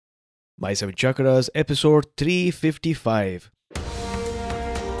My Seven Chakras, episode 355.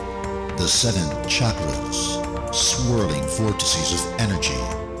 The seven chakras, swirling vortices of energy,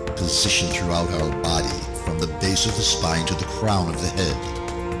 positioned throughout our body from the base of the spine to the crown of the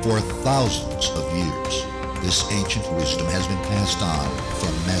head. For thousands of years, this ancient wisdom has been passed on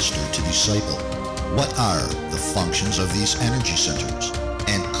from master to disciple. What are the functions of these energy centers?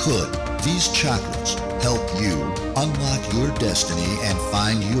 And could these chakras help you unlock your destiny and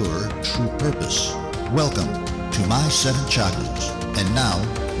find your true purpose? Welcome to My Seven Chakras. And now,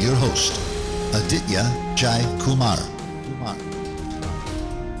 your host, Aditya Jai Kumar.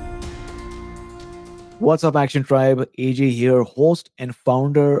 What's up, Action Tribe? AJ here, host and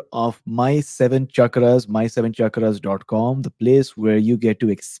founder of My Seven Chakras, my7chakras.com, the place where you get to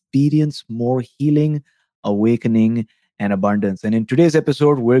experience more healing, awakening, and abundance. And in today's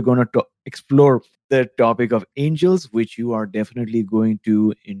episode, we're going to explore the topic of angels, which you are definitely going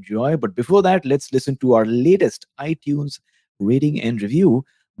to enjoy. But before that, let's listen to our latest iTunes rating and review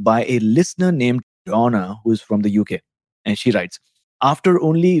by a listener named Donna, who is from the UK. And she writes, after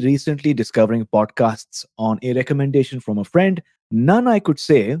only recently discovering podcasts on a recommendation from a friend, none I could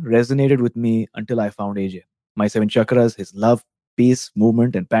say resonated with me until I found AJ. My Seven Chakras, his love, peace,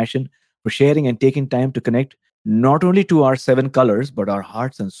 movement, and passion for sharing and taking time to connect not only to our seven colors, but our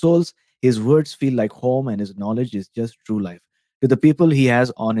hearts and souls. His words feel like home, and his knowledge is just true life. To the people he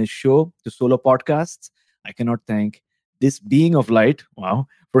has on his show, to solo podcasts, I cannot thank this being of light, wow,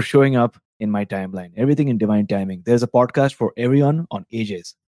 for showing up in my timeline. Everything in divine timing. There's a podcast for everyone on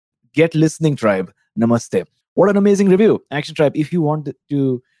AJ's. Get listening, tribe. Namaste. What an amazing review, Action Tribe. If you want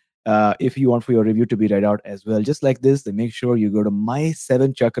for your review to be read out as well, just like this, then make sure you go to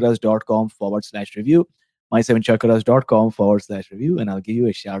my7chakras.com/review, my7chakras.com/review, and I'll give you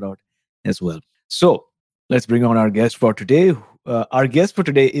a shout out as well. So let's bring on our guest for today. Our guest for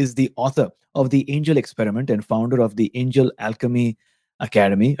today is the author of The Angel Experiment and founder of the Angel Alchemy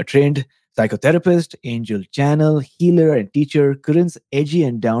Academy, a trained psychotherapist, angel channel, healer, and teacher. Corin's edgy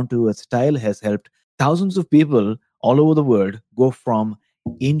and down-to-earth style has helped thousands of people all over the world go from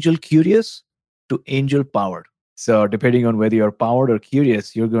angel curious to angel powered. So, depending on whether you're powered or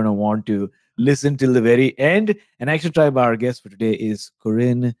curious, you're going to want to listen till the very end. And Action Tribe, our guest for today is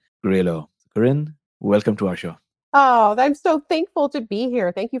Corin Grillo. Corin, welcome to our show. Oh, I'm so thankful to be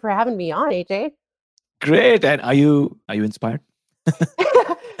here. Thank you for having me on, AJ. Great. And are you inspired?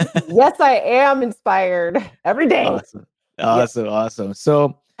 Yes, I am inspired every day. Awesome.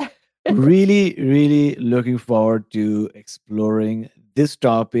 So really looking forward to exploring this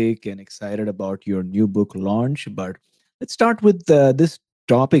topic and excited about your new book launch. But let's start with this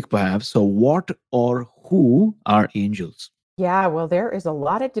topic perhaps. So what or who are angels? Yeah, well, there is a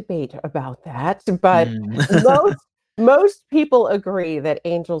lot of debate about that, but most people agree that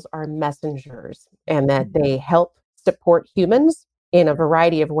angels are messengers and that they help support humans in a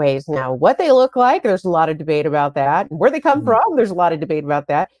variety of ways. Now, what they look like, there's a lot of debate about that. Where they come from, there's a lot of debate about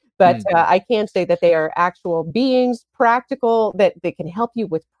that. But I can say that they are actual beings, practical, that they can help you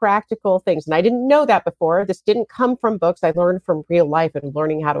with practical things. And I didn't know that before. This didn't come from books. I learned from real life and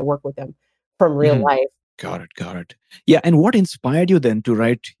learning how to work with them from real life. Got it. Yeah, and what inspired you then to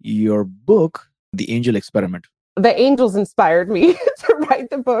write your book, The Angel Experiment? The angels inspired me to write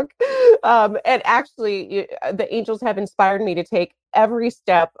the book. And actually, the angels have inspired me to take every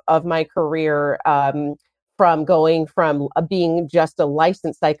step of my career from going from being just a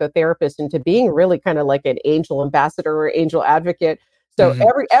licensed psychotherapist into being really kind of like an angel ambassador or angel advocate. So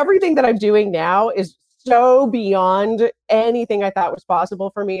everything that I'm doing now is so beyond anything I thought was possible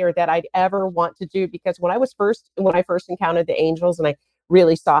for me or that I'd ever want to do. Because when I first encountered the angels and I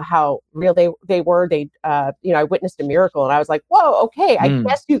really saw how real they were, I witnessed a miracle and I was like, whoa, okay, I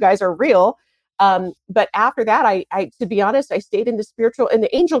guess you guys are real. But after that, I to be honest, I stayed in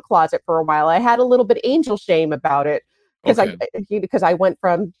the angel closet for a while. I had a little bit angel shame about it because I went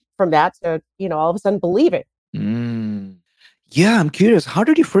from that to, all of a sudden believing. Yeah, I'm curious. How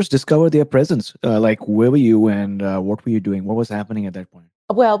did you first discover their presence? Like, where were you and what were you doing? What was happening at that point?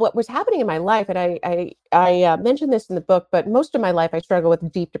 Well, what was happening in my life, and I mentioned this in the book, but most of my life I struggled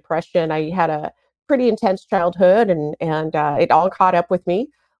with deep depression. I had a pretty intense childhood, and it all caught up with me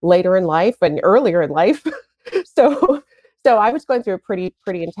later in life and earlier in life. So I was going through a pretty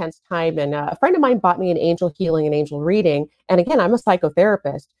intense time, and a friend of mine bought me an angel healing and angel reading. And again, I'm a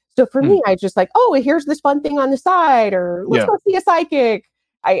psychotherapist. So for me, I just like, oh, here's this fun thing on the side, or let's go see a psychic.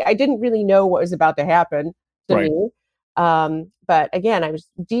 I didn't really know what was about to happen to me. But again, I was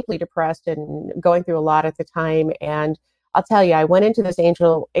deeply depressed and going through a lot at the time. And I'll tell you, I went into this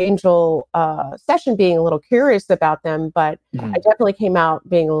angel session being a little curious about them, but I Mhm. definitely came out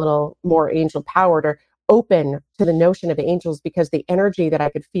being a little more angel powered or open to the notion of angels because the energy that I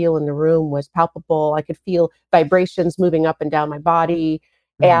could feel in the room was palpable. I could feel vibrations moving up and down my body.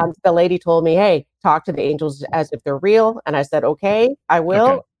 Mhm. And the lady told me, "Hey, talk to the angels as if they're real." And I said, "Okay, I Okay.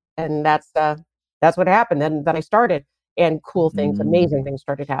 will." And that's what happened. Then I started, and cool things, amazing Mm. things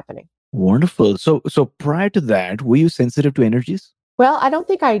started happening. Wonderful. So prior to that, were you sensitive to energies? Well, I don't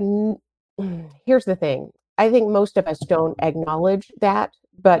think here's the thing. I think most of us don't acknowledge that,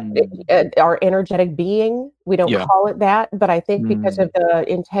 but Mm. our energetic being, we don't Yeah. call it that. But I think because Mm. of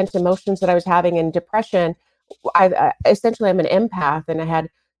the intense emotions that I was having in depression, I essentially I'm an empath, and I had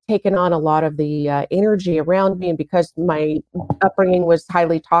taken on a lot of the energy around me, and because my upbringing was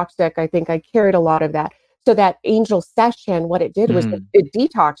highly toxic, I think I carried a lot of that. So that angel session, what it did was Mhm. it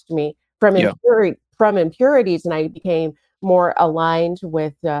detoxed me Yeah. from impurities, and I became more aligned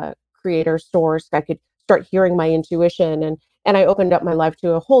with creator source. I could start hearing my intuition, and I opened up my life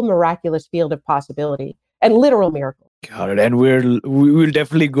to a whole miraculous field of possibility and literal miracles. Got it. And we will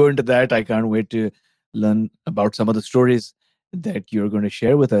definitely go into that. I can't wait to learn about some of the stories that you're going to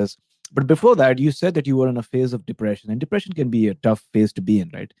share with us. But before that, you said that you were in a phase of depression, and depression can be a tough phase to be in,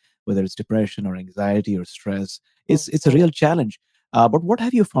 right? Whether it's depression or anxiety or stress, it's a Mhm. real challenge. But what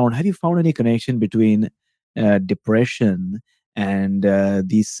have you found? Have you found any connection between depression and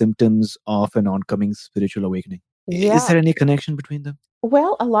these symptoms of an oncoming spiritual awakening? Is Yeah. there any connection between them?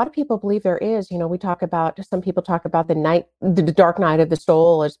 Well, a lot of people believe there is. Some people talk about the dark night of the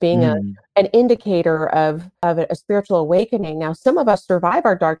soul as being Mm. an indicator of a spiritual awakening. Now, some of us survive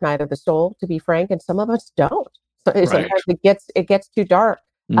our dark night of the soul, to be frank, and some of us don't. So Right. sometimes it gets too dark.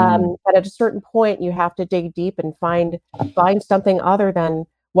 Mm. But at a certain point, you have to dig deep and find something other than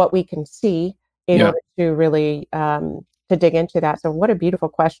what we can see in Yeah. order to really to dig into that. So, what a beautiful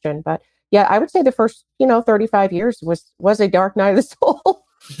question! But yeah, I would say the first, 35 years was a dark night of the soul.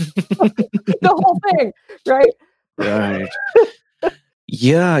 The whole thing, right? Right.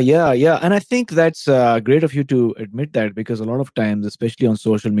 Yeah, yeah, yeah. And I think that's great of you to admit that because a lot of times, especially on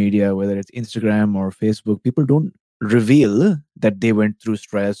social media, whether it's Instagram or Facebook, people don't reveal that they went through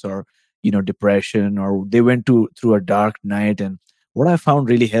stress or depression or they went to through a dark night. And what I found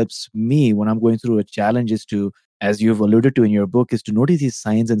really helps me when I'm going through a challenge is to, as you've alluded to in your book, is to notice these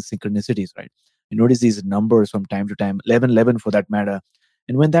signs and synchronicities. Right? You notice these numbers from time to time, 11, 11 for that matter.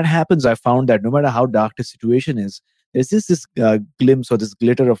 And when that happens, I found that no matter how dark the situation is, there's this glimpse or this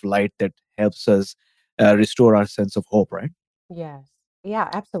glitter of light that helps us restore our sense of hope, right? Yes. Yeah,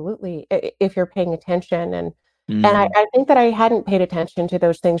 absolutely. If you're paying attention, and I, Mm. I think that I hadn't paid attention to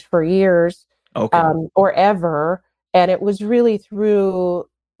those things for years, Okay. or ever, and it was really through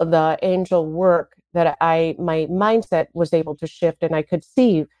the angel work that my mindset was able to shift, and I could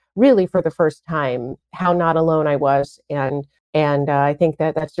see really for the first time how not alone I was, and I think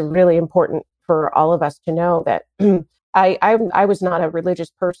that that's really important for all of us to know that I was not a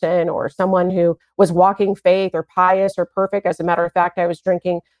religious person or someone who was walking faith or pious or perfect. As a matter of fact, I was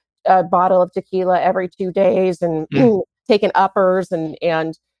drinking a bottle of tequila every 2 days and Mm. taking uppers and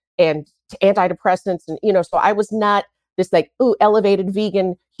antidepressants, and so I was not this like elevated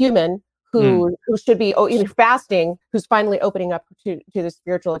vegan human Mm. who should be fasting, who's finally opening up to the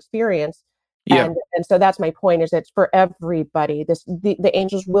spiritual experience. Yeah. And so that's my point, is it's for everybody. The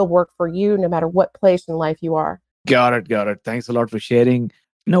angels will work for you no matter what place in life you are. Got it. Got it. Thanks a lot for sharing.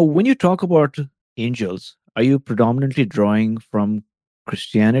 Now, when you talk about angels, are you predominantly drawing from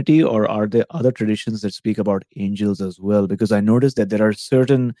Christianity or are there other traditions that speak about angels as well? Because I noticed that there are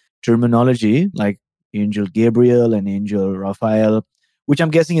certain terminology like Angel Gabriel and Angel Raphael, which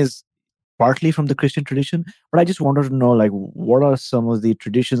I'm guessing is partly from the Christian tradition. But I just wanted to know, like, what are some of the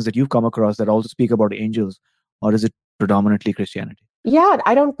traditions that you've come across that also speak about angels, or is it predominantly Christianity? Yeah,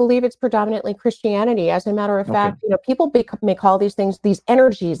 I don't believe it's predominantly Christianity. As a matter of Okay. fact, people may call these things, these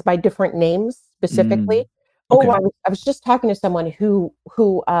energies, by different names specifically. Mm. Oh, Okay. I was just talking to someone who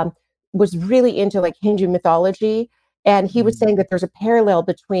was really into like Hindu mythology, and he was Mm. saying that there's a parallel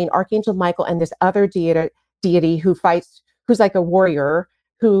between Archangel Michael and this other deity who's like a warrior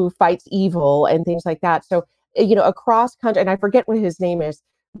who fights evil and things like that. So, across country, and I forget what his name is,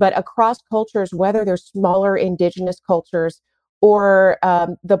 but across cultures, whether they're smaller indigenous cultures or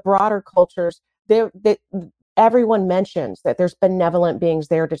the broader cultures, everyone mentions that there's benevolent beings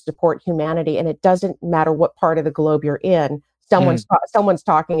there to support humanity, and it doesn't matter what part of the globe you're in. Mm. Someone's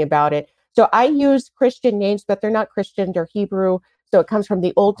talking about it. So I use Christian names, but they're not Christian; they're Hebrew. So it comes from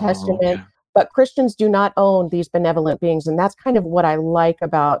the Old Oh, Testament. okay. But Christians do not own these benevolent beings, and that's kind of what I like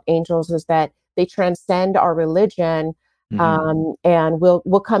about angels, is that they transcend our religion. Hmm. and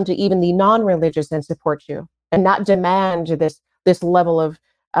will come to even the non-religious and support you, and not demand this level of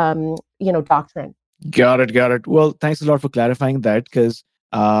doctrine. Got it. Got it. Well, thanks a lot for clarifying that because,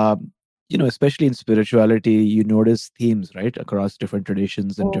 especially in spirituality, you notice themes, right, across different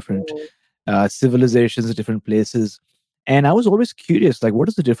traditions and different Mhm. civilizations, different places. And I was always curious, like, what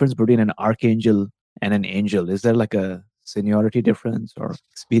is the difference between an archangel and an angel? Is there like a seniority difference or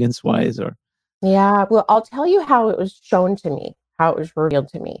experience wise or? Yeah, well, I'll tell you how it was shown to me, how it was revealed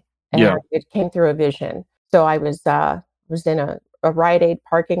to me, and Yeah. it came through a vision. So I was in a Rite Aid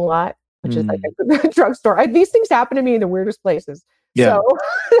parking lot, which is like Mm. a drugstore. These things happen to me in the weirdest places. Yeah.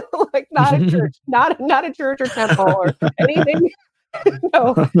 So, like, not a church, not a church or temple or anything.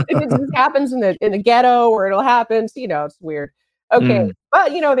 No, it just happens in the ghetto, or it'll happen. So, it's weird. Okay, Mm.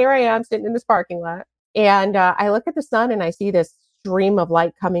 but there I am sitting in this parking lot, and I look at the sun and I see this stream of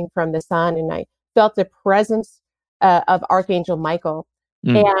light coming from the sun, and I felt the presence of Archangel Michael.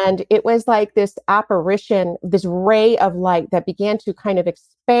 Mm. And it was like this apparition, this ray of light that began to kind of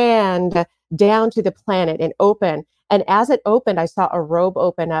expand down to the planet and open. And as it opened, I saw a robe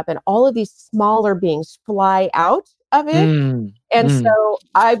open up, and all of these smaller beings fly out of it. Mm. And Mm. so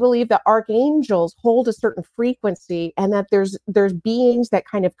I believe that archangels hold a certain frequency, and that there's beings that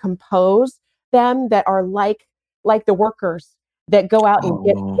kind of compose them that are like the workers that go out and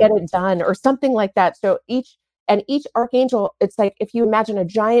get Oh. it done, or something like that. So each archangel, it's like if you imagine a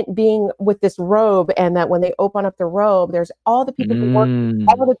giant being with this robe, and that when they open up the robe, there's all the people who work,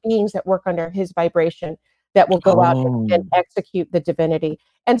 all Mm. the beings that work under his vibration, that will go out and Oh. execute the divinity.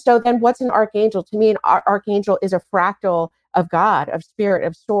 And so then what's an archangel? To me, an archangel is a fractal of God, of spirit,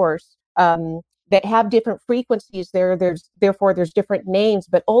 of source, that have different frequencies. There's different names,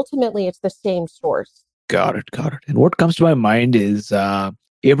 but ultimately it's the same source. Got it. Got it. And what comes to my mind is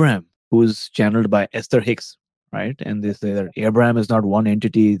Abraham, who's channeled by Esther Hicks, right? And they say that Abraham is not one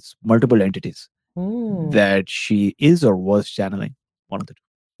entity, it's multiple entities Mm. that she is or was channeling, one of the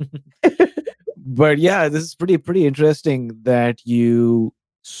two. But yeah, this is pretty interesting that you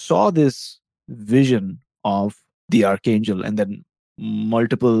saw this vision of the archangel and then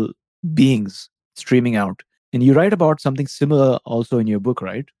multiple beings streaming out. And you write about something similar also in your book,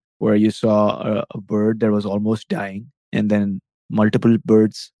 right? Where you saw a bird that was almost dying and then multiple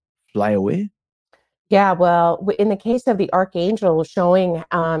birds fly away. Yeah, well, in the case of the archangel showing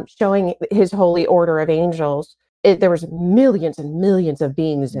his holy order of angels, there was millions and millions of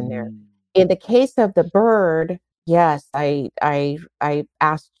beings in there. Mm. In the case of the bird, yes, uh, I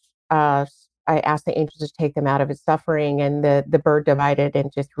asked the angels to take them out of its suffering, and the bird divided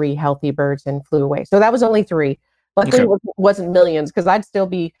into three healthy birds and flew away. So that was only three. Luckily, Okay. it wasn't millions, because I'd still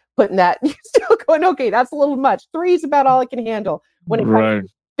be putting that, still going, okay, that's a little much. Three is about all I can handle when it comes Right. to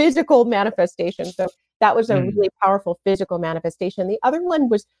physical manifestation. So that was a Mm. really powerful physical manifestation. The other one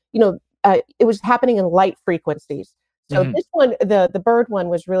was, it was happening in light frequencies. So Mhm. this one, the bird one,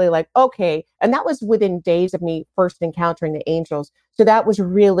 was really like, okay, and that was within days of me first encountering the angels. So that was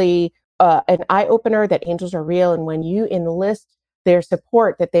really an eye opener, that angels are real, and when you enlist their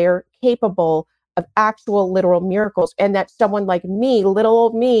support, that they are capable of actual literal miracles, and that someone like me, little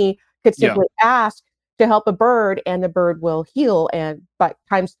old me, could Yeah. simply ask to help a bird, and the bird will heal, and by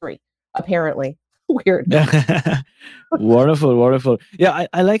times three, apparently. Weird. Wonderful, wonderful. Yeah,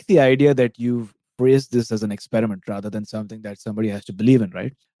 I like the idea that you've phrased this as an experiment rather than something that somebody has to believe in,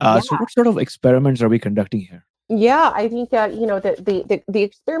 right? Yeah. So, what sort of experiments are we conducting here? Yeah, I think that the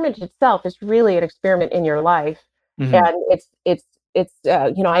experiment itself is really an experiment in your life, Hmm. and it's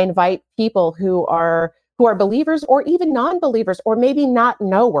I invite people who are believers, or even non-believers, or maybe not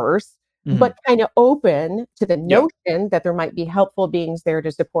knowers, Hmm. but kind of open to the Yeah, notion that there might be helpful beings there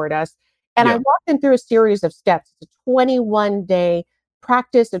to support us. And I yeah. walk them through a series of steps. It's a 21-day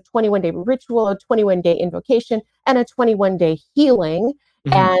practice, a 21-day ritual, a 21-day invocation, and a 21-day healing.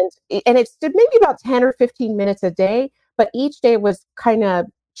 Hmm. And it's maybe about 10 or 15 minutes a day, but each day was kind of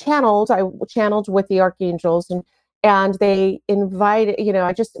channeled. I channeled with the archangels, and they invited,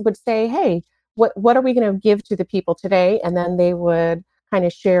 I just would say, hey, what are we going to give to the people today? And then they would kind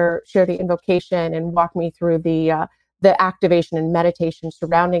of share the invocation and walk me through the activation and meditation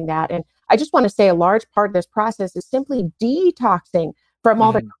surrounding that. And I just want to say, a large part of this process is simply detoxing from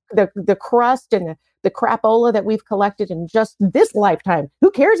all Hmm. the crust and the crapola that we've collected in just this lifetime.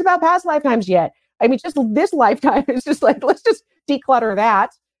 Who cares about past lifetimes yet? I mean, just this lifetime is just like, let's just declutter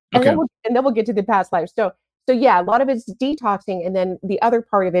that, and then Okay. we'll get to the past life. So yeah, a lot of it's detoxing, and then the other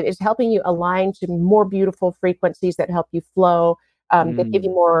part of it is helping you align to more beautiful frequencies that help you flow, that give you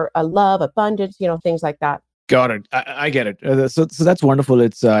Mm. more love, abundance, things like that. Got it. I get it. So that's wonderful.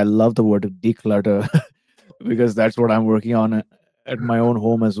 It's I love the word declutter because that's what I'm working on at my own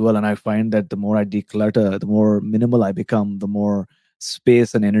home as well. And I find that the more I declutter, the more minimal I become, the more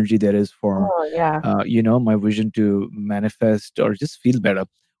space and energy there is for, Oh, yeah. my vision to manifest or just feel better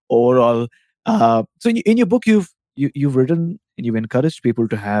overall. So in your book, you've written and you've encouraged people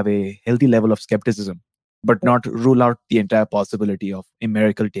to have a healthy level of skepticism, but not rule out the entire possibility of a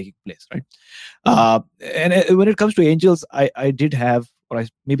miracle taking place, right? And when it comes to angels, I did have, or I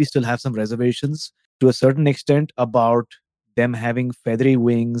maybe still have some reservations to a certain extent about them having feathery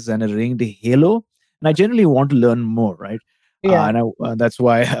wings and a ringed halo. And I generally want to learn more, right? Yeah. That's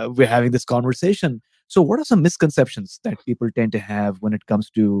why we're having this conversation. So, what are some misconceptions that people tend to have when it comes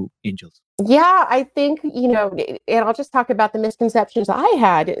to angels? Yeah, I think, and I'll just talk about the misconceptions I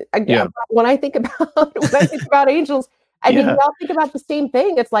had. Yeah, When I think about when I think about angels, I mean, we yeah, all think about the same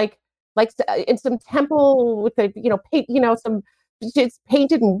thing. It's like in some temple with a, paint, some it's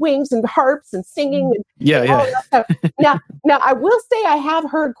painted in wings and harps and singing and yeah, all yeah. that stuff. Now I will say I have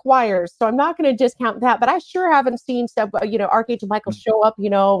heard choirs, so I'm not going to discount that, but I sure haven't seen stuff, Archangel Michael show up,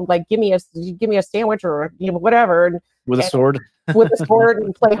 like give me a sandwich or whatever, With a and sword. with a sword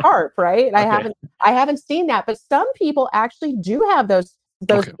and play harp, right? And I Okay. haven't I haven't seen that, but some people actually do have those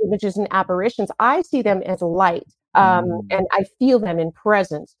Okay. images and apparitions. I see them as light, Mm. and I feel them in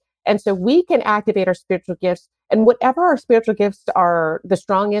presence. And so we can activate our spiritual gifts, and whatever our spiritual gifts are the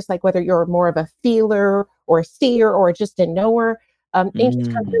strongest, like whether you're more of a feeler or a seer or just a knower, angels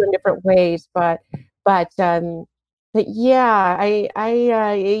come through Mm. in different ways. But yeah,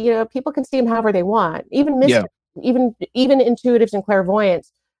 people can see them however they want. Even Yeah. mystics, even intuitives and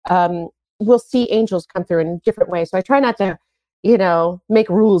clairvoyants, um, will see angels come through in different ways. So I try not to, make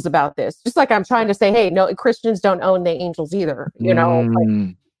rules about this. Just like I'm trying to say, hey, no, Christians don't own the angels either.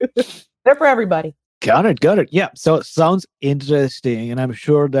 Mm. They're for everybody. Got it. Got it. Yeah. So sounds interesting. And I'm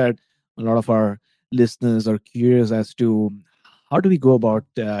sure that a lot of our listeners are curious as to how do we go about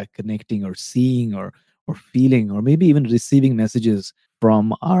connecting or seeing or feeling or maybe even receiving messages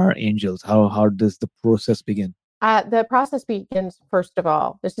from our angels. How does the process begin? The process begins, first of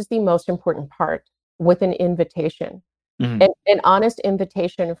all, this is the most important part, with an invitation, Hmm. an honest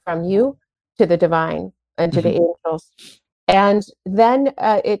invitation from you to the divine and to the Hmm. angels. And then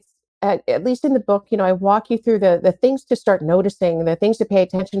it's at least in the book, I walk you through the things to start noticing, the things to pay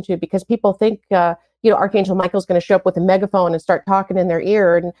attention to, because people think, Archangel Michael's going to show up with a megaphone and start talking in their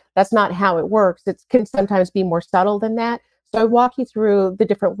ear, and that's not how it works. It can sometimes be more subtle than that. So I walk you through the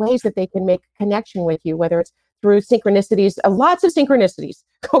different ways that they can make a connection with you, whether it's through synchronicities, lots of synchronicities.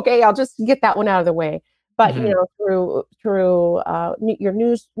 Okay, I'll just get that one out of the way. But Hmm. through your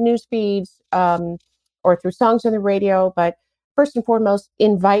news feeds, or through songs on the radio. But first and foremost,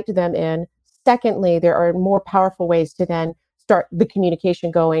 invite them in. Secondly, there are more powerful ways to then start the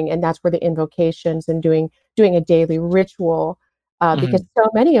communication going, and that's where the invocations and doing a daily ritual, because Hmm. so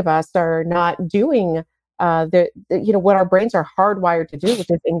many of us are not doing what our brains are hardwired to do,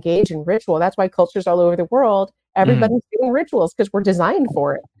 which is engage in ritual. That's why cultures all over the world, Hmm. everybody's doing rituals because we're designed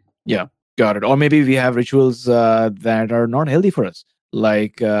for it. Yeah, got it. Or maybe we have rituals that are not healthy for us.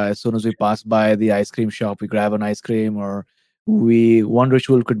 Like as soon as we pass by the ice cream shop, we grab an ice cream, or we one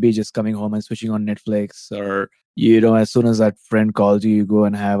ritual could be just coming home and switching on Netflix, or as soon as that friend calls you, you go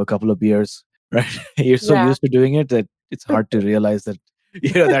and have a couple of beers, right? You're so Yeah. used to doing it that it's hard to realize that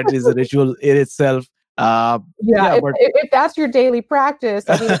that is a ritual in itself. Yeah, Yeah, if but if that's your daily practice,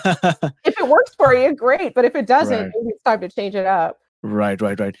 I mean, if it works for you, great, but if it doesn't, right. maybe it's time to change it up. Right,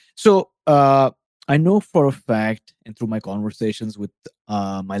 right, right. So I know for a fact, and through my conversations with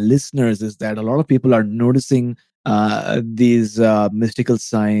my listeners, is that a lot of people are noticing these mystical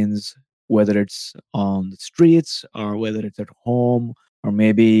signs, whether it's on the streets or whether it's at home or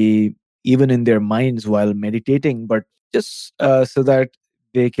maybe even in their minds while meditating, but just so that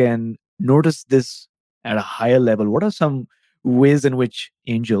they can notice this at a higher level. What are some ways in which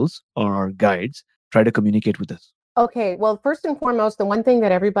angels or guides try to communicate with us? Okay, well, first and foremost, the one thing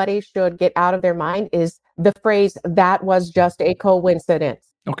that everybody should get out of their mind is the phrase, "That was just a coincidence."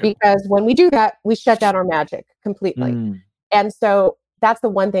 Okay. Because when we do that, we shut down our magic completely. Mm. And so that's the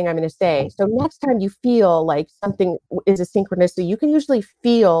one thing I'm going to say. So next time you feel like something is a synchronicity, you can usually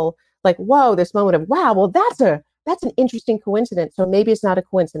feel like, whoa, this moment of, wow, well, that's an interesting coincidence. So maybe it's not a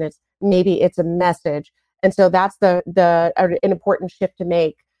coincidence. Maybe it's a message. And so that's an important shift to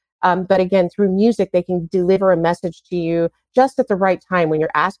make. But again, through music, they can deliver a message to you just at the right time when you're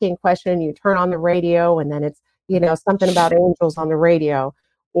asking a question. You turn on the radio, and then it's something about angels on the radio,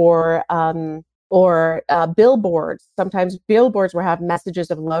 or billboards. Sometimes billboards will have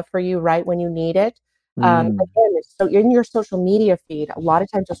messages of love for you right when you need it. Mm. Again, so in your social media feed, a lot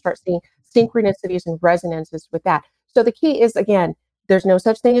of times you'll start seeing synchronicities and resonances with that. So the key is, again, there's no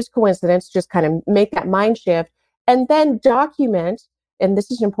such thing as coincidence. Just kind of make that mind shift and then document. And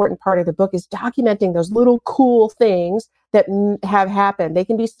this is an important part of the book, is documenting those little cool things that have happened. They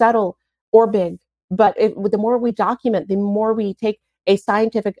can be subtle or big, but the more we document, the more we take a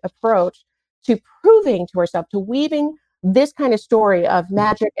scientific approach to proving to ourselves, to weaving this kind of story of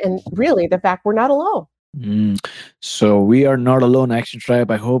magic and really the fact we're not alone. Mm. So we are not alone, Action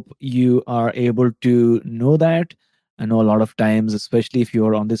Tribe. I hope you are able to know that. I know a lot of times, especially if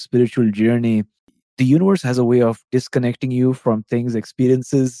you're on this spiritual journey, the universe has a way of disconnecting you from things,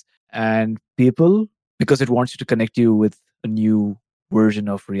 experiences, and people because it wants you to connect you with a new version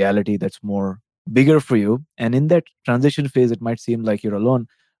of reality that's more bigger for you. And in that transition phase, it might seem like you're alone.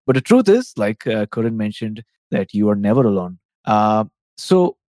 But the truth is, like Corinne mentioned, that you are never alone. Uh,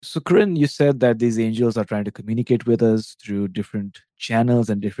 so, Corinne, you said that these angels are trying to communicate with us through different channels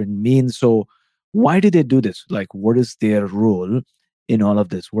and different means. So, why do they do this? Like, what is their role in all of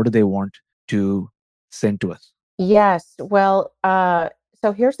this? What do they want to send to us? Yes. Well,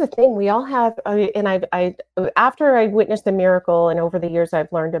 so here's the thing. We all have, and after I witnessed the miracle and over the years,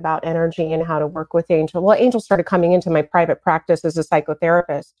 I've learned about energy and how to work with angels. Well, angels started coming into my private practice as a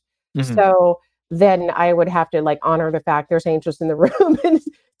psychotherapist. Hmm. So then I would have to like honor the fact there's angels in the room and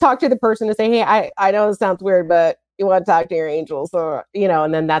talk to the person and say, hey, I know it sounds weird, but you want to talk to your angels, or,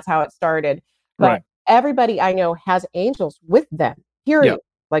 and then that's how it started. But Right. everybody I know has angels with them, Yeah. period.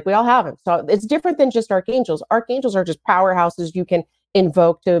 Like we all have them. So it's different than just archangels. Archangels are just powerhouses you can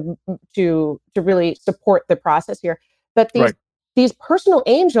invoke to really support the process here. But these Right. these personal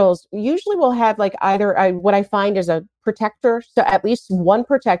angels usually will have like either what I find is a protector, so at least one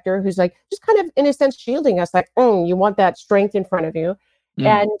protector who's like just kind of in a sense shielding us, like, you want that strength in front of you.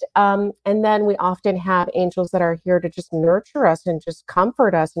 Mm. And then we often have angels that are here to just nurture us and just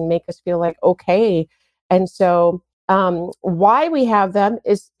comfort us and make us feel like okay. And so why we have them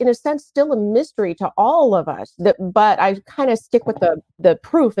is, in a sense, still a mystery to all of us. But I kind of stick with the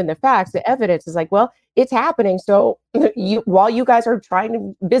proof and the facts. The evidence is like, well, it's happening. So while you guys are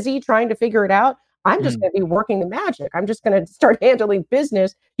busy trying to figure it out, I'm just Mm. going to be working the magic. I'm just going to start handling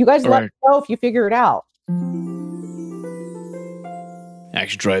business. You guys All let me right. know if you figure it out.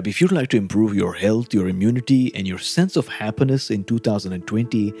 Action Tribe, if you'd like to improve your health, your immunity, and your sense of happiness in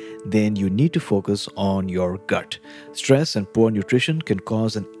 2020, then you need to focus on your gut. Stress and poor nutrition can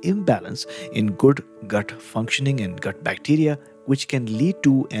cause an imbalance in good gut functioning and gut bacteria, which can lead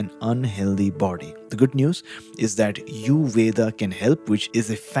to an unhealthy body. The good news is that Ayurveda can help, which is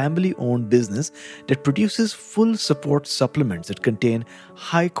a family owned business that produces full support supplements that contain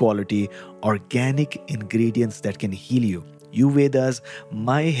high quality organic ingredients that can heal you. Ayurveda's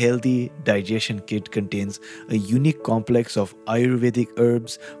My Healthy Digestion Kit contains a unique complex of Ayurvedic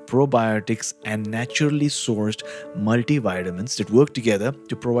herbs, probiotics, and naturally sourced multivitamins that work together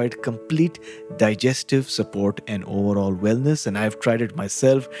to provide complete digestive support and overall wellness. And I've tried it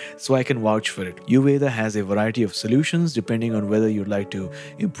myself, so I can vouch for it. Ayurveda has a variety of solutions depending on whether you'd like to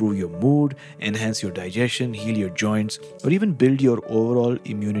improve your mood, enhance your digestion, heal your joints, or even build your overall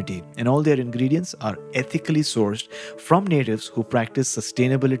immunity. And all their ingredients are ethically sourced from natives who practice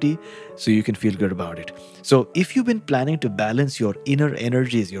sustainability, so you can feel good about it. So, if you've been planning to balance your inner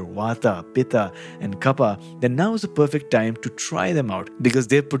energies, your vata, pitta, and kapha, then now is the perfect time to try them out because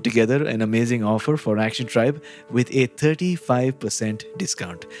they've put together an amazing offer for Action Tribe with a 35%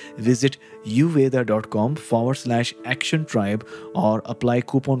 discount. Visit uveda.com/action tribe or apply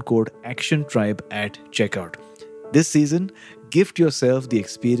coupon code action tribe at checkout. This season, gift yourself the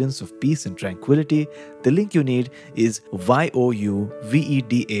experience of peace and tranquility. The link you need is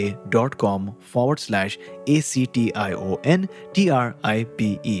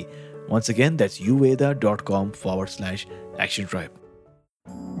youveda.com/ACTIONTRIPE. Once again, that's uveda.com/action tribe.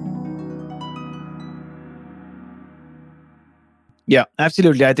 Yeah,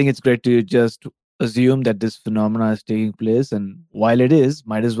 absolutely. I think it's great to just assume that this phenomena is taking place, and while it is,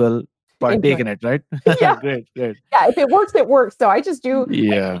 might as well Enjoy. partake in it, right? Yeah. Great, great. Yeah, if it works, it works. So I just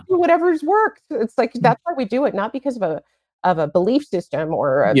Yeah, do whatever's worked. It's like that's why we do it, not because of a belief system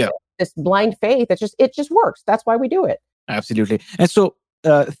or yeah, this blind faith. It just works. That's why we do it. absolutely. And so,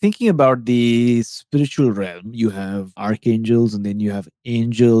 thinking about the spiritual realm, you have archangels, and then you have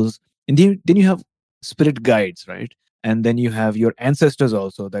angels, and then you have spirit guides, right? And then you have your ancestors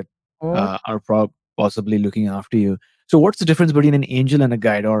also that Mm. are possibly looking after you. So, what's the difference between an angel and a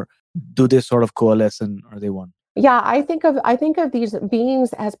guide, or do they sort of coalesce and are they one? Yeah, I think of these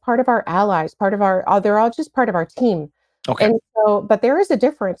beings as part of our allies, part of they're all just part of our team. Okay. And so, but there is a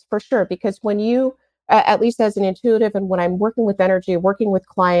difference for sure because when you at least as an intuitive, and when I'm working with energy, working with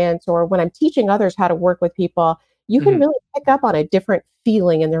clients, or when I'm teaching others how to work with people, you can Mhm. really pick up on a different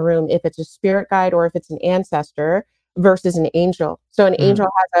feeling in the room if it's a spirit guide or if it's an ancestor versus an angel. So an Mhm. angel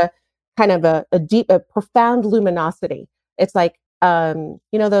has a kind of a deep, a profound luminosity. It's like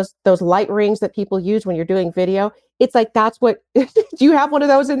those light rings that people use when you're doing video. It's like that's what. Do you have one of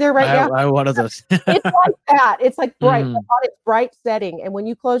those in there right now? I have one of those. It's like that. It's like bright, Mhm. on its bright setting. And when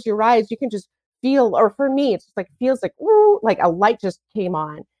you close your eyes, you can just feel, or for me, it's just like feels like ooh, like a light just came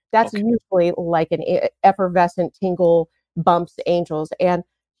on. That's Okay. usually like an effervescent tingle bumps angels. And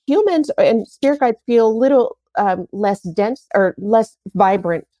humans and spirit guides feel a little less dense or less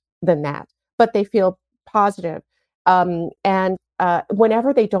vibrant than that, but they feel positive. And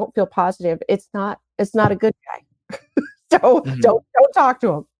whenever they don't feel positive, it's not a good guy. So Mhm. don't talk to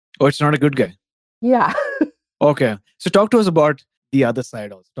them. Oh, it's not a good guy. Yeah. Okay. So talk to us about the other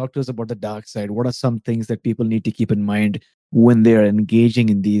side also. Talk to us about the dark side. What are some things that people need to keep in mind when they're engaging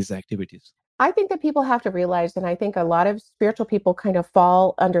in these activities? I think that people have to realize, and I think a lot of spiritual people kind of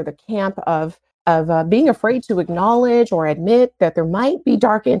fall under the camp of being afraid to acknowledge or admit that there might be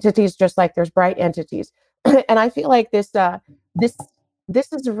dark entities, just like there's bright entities. And I feel like this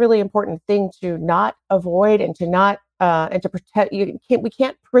this is a really important thing to not avoid and to not and to protect. We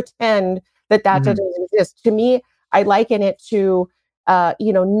can't pretend that that Mhm. doesn't exist. To me, I liken it to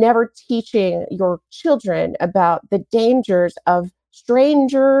never teaching your children about the dangers of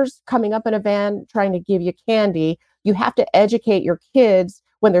strangers coming up in a van trying to give you candy. You have to educate your kids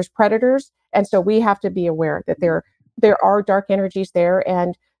when there's predators. And so we have to be aware that there are dark energies there,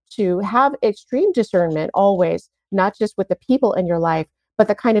 and to have extreme discernment always, not just with the people in your life, but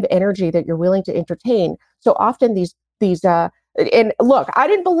the kind of energy that you're willing to entertain. So often these and look, I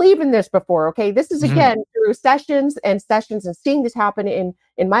didn't believe in this before. Okay. This is Mhm. again through sessions and seeing this happen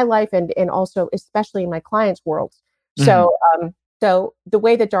in my life, and also especially in my clients' worlds. Mhm. So the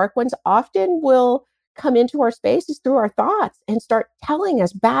way the dark ones often will come into our space is through our thoughts and start telling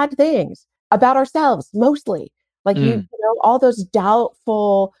us bad things about ourselves, mostly. Like Mhm. all those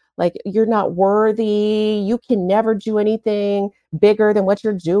doubtful, like you're not worthy, you can never do anything bigger than what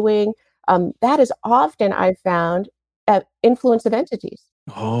you're doing. That is often I've found influence of entities.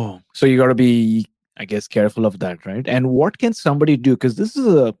 Oh, so you got to be, I guess, careful of that, right? And what can somebody do? Because this is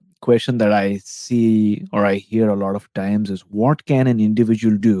a question that I see or I hear a lot of times is what can an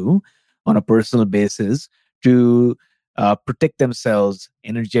individual do on a personal basis to protect themselves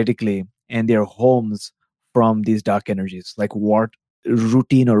energetically and their homes from these dark energies? Like what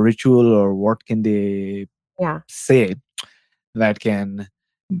routine or ritual or what can they Yeah. say that can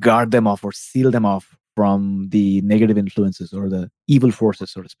guard them off or seal them off from the negative influences or the evil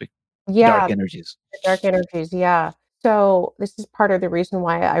forces, so to speak, dark Yeah. energies. The dark energies, yeah. So this is part of the reason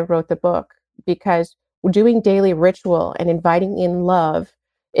why I wrote the book, because doing daily ritual and inviting in love,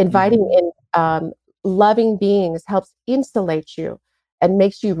 inviting Mhm. in loving beings helps insulate you and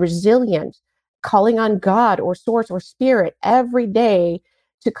makes you resilient. Calling on God or source or spirit every day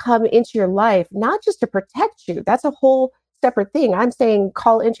to come into your life, not just to protect you. That's a whole separate thing. I'm saying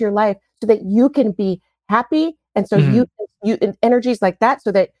call into your life so that you can be happy, and so Mhm. you energies like that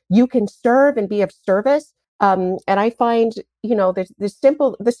so that you can serve and be of service. And I find,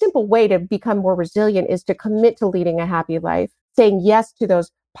 the simple way to become more resilient is to commit to leading a happy life, saying yes to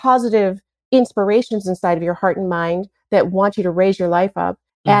those positive inspirations inside of your heart and mind that want you to raise your life up,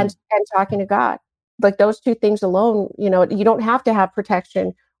 Mhm. and talking to God. Like those two things alone, you don't have to have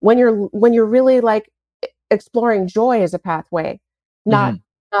protection when you're really like exploring joy as a pathway, not Mhm.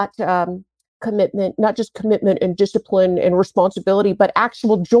 not commitment, not just commitment and discipline and responsibility, but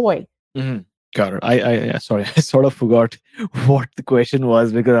actual joy. Mhm. Got it. Sorry, I sort of forgot what the question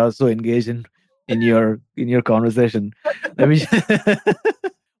was because I was so engaged in your conversation. Let me.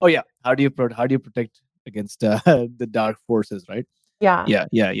 Oh yeah, how do you protect against the dark forces, right? Yeah.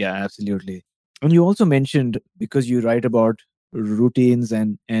 Yeah, absolutely. And you also mentioned because you write about routines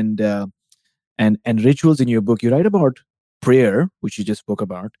and rituals in your book. You write about prayer, which you just spoke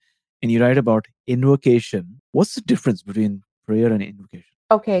about, and you write about invocation. What's the difference between prayer and invocation?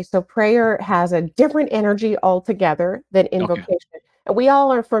 Okay, so prayer has a different energy altogether than Okay. invocation. And we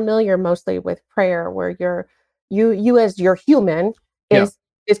all are familiar mostly with prayer, where you as your human Yeah.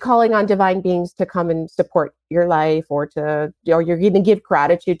 is calling on divine beings to come and support your life, or you're going to give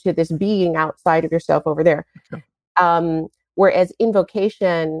gratitude to this being outside of yourself over there. Okay. Whereas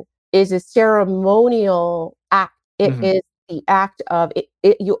invocation is a ceremonial act. It Hmm. is the act of it.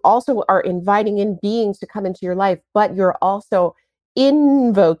 You also are inviting in beings to come into your life, but you're also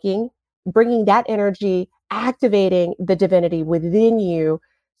invoking, bringing that energy, activating the divinity within you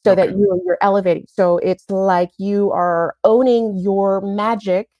so that Okay. you're elevating. So it's like you are owning your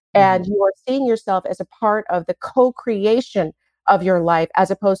magic Hmm. and you are seeing yourself as a part of the co-creation of your life as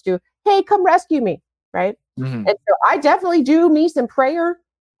opposed to, hey, come rescue me, right? Hmm. And so I definitely do me some prayer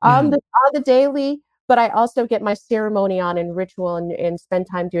Hmm. on the daily, but I also get my ceremony on and ritual and spend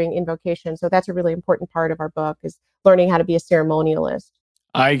time doing invocation. So that's a really important part of our book is learning how to be a ceremonialist.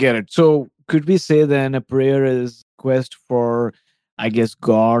 I get it. So could we say then a prayer is quest for, I guess,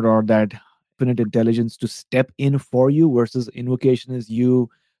 God or that infinite intelligence to step in for you, versus invocation is you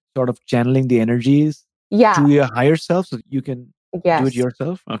sort of channeling the energies to Yeah. your higher self so you can do it Yes.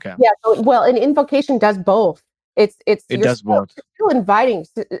 yourself? Okay. Yeah, so, well, an invocation does both. It's It does both. you're still inviting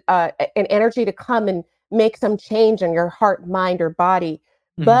an energy to come and make some change in your heart, mind, or body,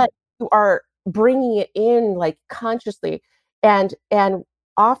 Hmm. but you are bringing it in like consciously, and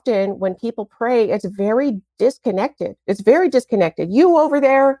often when people pray, it's very disconnected. It's very disconnected. You over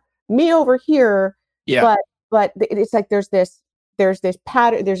there, me over here, Yeah. but it's like there's this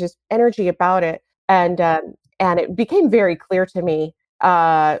pattern, there's this energy about it, and it became very clear to me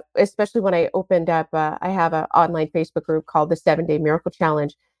especially when I opened up, I have an online Facebook group called the 7 Day Miracle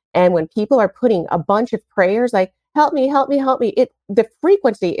Challenge. And when people are putting a bunch of prayers like, help me, help me, help me, the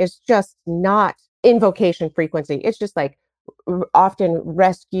frequency is just not invocation frequency. It's just like often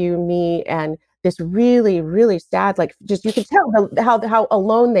rescue me and this really, really sad, like just you can tell how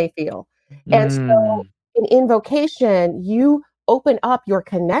alone they feel. And so Mm. in invocation, you open up your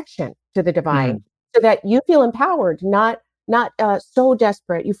connection to the divine Mhm. so that you feel empowered, not so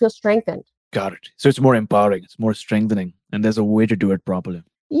desperate. You feel strengthened. Got it. So it's more empowering, it's more strengthening, and there's a way to do it properly.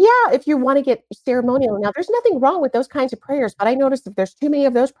 Yeah, if you want to get ceremonial. Now, there's nothing wrong with those kinds of prayers, but I noticed if there's too many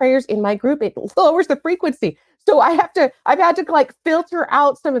of those prayers in my group, it lowers the frequency. So I've had to like filter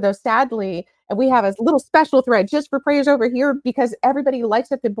out some of those sadly. And we have a little special thread just for prayers over here because everybody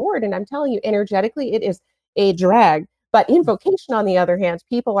likes up the board. And I'm telling you, energetically, it is a drag. But invocation, on the other hand,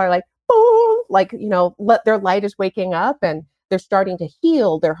 people are like, boom, like, let their light is waking up and they're starting to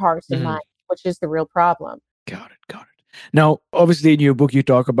heal their hearts and Mhm. minds, which is the real problem. Got it. Got it. Now, obviously, in your book, you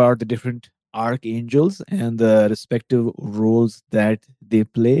talk about the different archangels and the respective roles that they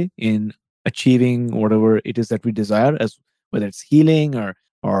play in achieving whatever it is that we desire, as whether it's healing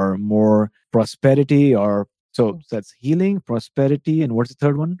or more prosperity, or so that's healing, prosperity, and what's the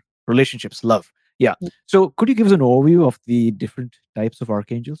third one? Relationships, love. Yeah. So, could you give us an overview of the different types of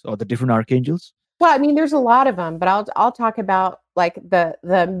archangels or the different archangels? Well, I mean, there's a lot of them, but I'll talk about like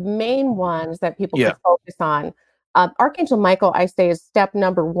the main ones that people Yeah. could focus on. Archangel Michael, I say, is step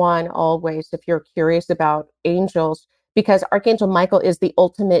number one always if you're curious about angels, because Archangel Michael is the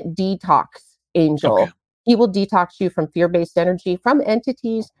ultimate detox Okay. angel. He will detox you from fear-based energy, from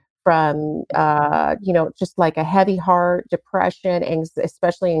entities, from just like a heavy heart, depression,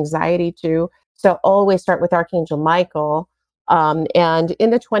 especially anxiety too. So always start with Archangel Michael. And in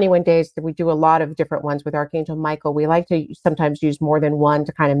the 21 days that we do a lot of different ones with Archangel Michael, we like to sometimes use more than one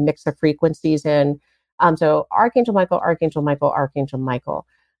to kind of mix the frequencies in. So Archangel Michael, Archangel Michael, Archangel Michael.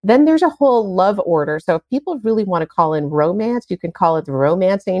 Then there's a whole love order. So if people really want to call in romance, you can call it the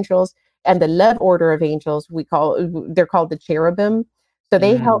romance angels. And the love order of angels, they're called the cherubim. So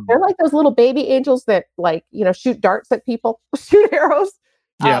they help, they're Mm. like those little baby angels that like, shoot darts at people, shoot arrows.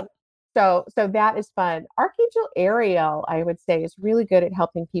 Yeah. Um, so that is fun. Archangel Ariel, I would say, is really good at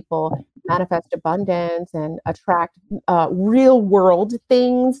helping people manifest abundance and attract real world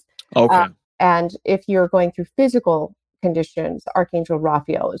things. Uh, Okay. and if you're going through physical conditions, Archangel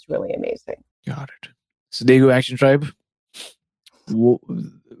Raphael is really amazing. Got it. So there you go, Action Tribe.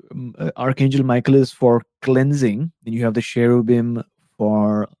 Archangel Michael is for cleansing, then you have the cherubim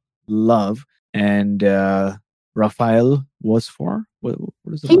for love, and Raphael was for what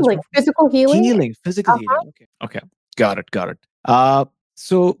is the last Healing, one? physical healing. Healing, physical healing. Okay, okay, got it, got it.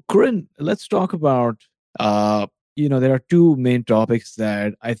 So Corinne, let's talk about. There are two main topics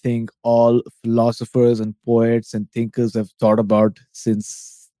that I think all philosophers and poets and thinkers have thought about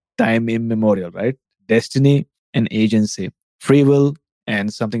since time immemorial, right? Destiny and agency, free will,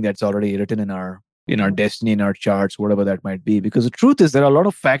 and something that's already written in our destiny, in our charts, whatever that might be. Because the truth is, there are a lot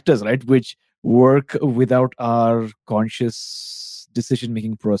of factors, right, which work without our conscious decision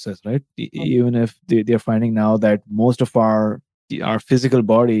making process, right? Even if they're finding now that most of our physical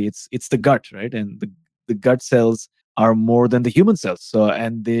body, it's the gut, right? And the gut cells are more than the human cells, so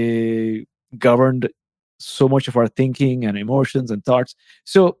and they governed so much of our thinking and emotions and thoughts.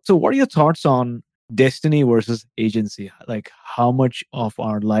 So what are your thoughts on destiny versus agency? Like, how much of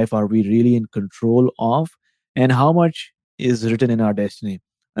our life are we really in control of, and how much is written in our destiny?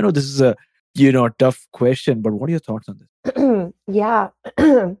 I know this is a tough question, but what are your thoughts on this? Yeah.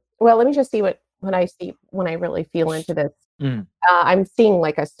 Well, let me just see what I see when I really feel into this. Mm, I'm seeing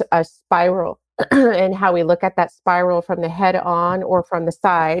like a spiral and how we look at that spiral from the head on or from the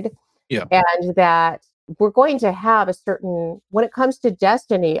side, yeah. and that we're going to have a certain when it comes to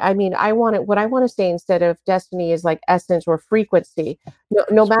destiny. I mean, I want to say instead of destiny is like essence or frequency.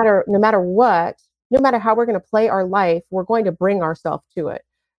 That's right. No matter what, no matter how we're going to play our life, we're going to bring ourselves to it.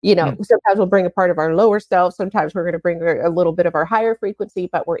 Mm, Sometimes we'll bring a part of our lower self, sometimes we're going to bring a little bit of our higher frequency,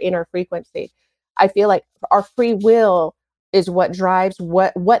 but we're in our frequency. I feel like our free will is what drives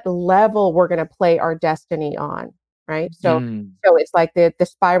what level we're going to play our destiny on, right? mm, So it's like the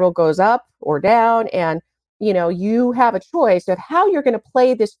spiral goes up or down, and you have a choice of how you're going to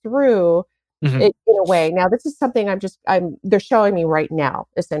play this through mhm. it in a way. Now, this is something I'm they're showing me right now,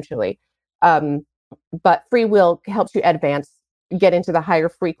 essentially. Um, but free will helps you advance, get into the higher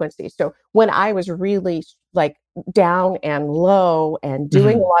frequency. So when I was really like down and low and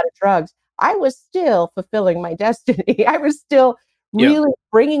doing a Mhm. lot of drugs, I was still fulfilling my destiny. I was still Yeah. really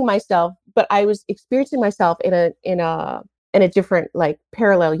bringing myself, but I was experiencing myself in a different like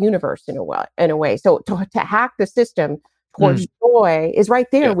parallel universe in a way. So to hack the system Mm, towards joy is right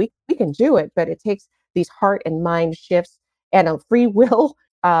there. yeah. We can do it, but it takes these heart and mind shifts and a free will.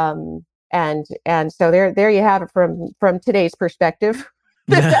 And so there you have it from today's perspective.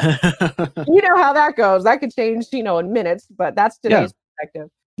 You know how that goes. That could change, in minutes, but that's Yeah. today's perspective.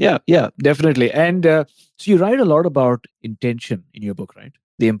 Yeah. Yeah. Definitely. And so you write a lot about intention in your book, right?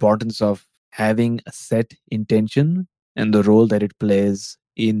 The importance of having a set intention and the role that it plays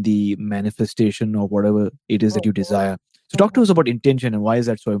in the manifestation of whatever it is that you Mhm, desire. So talk to mhm. us about intention and why is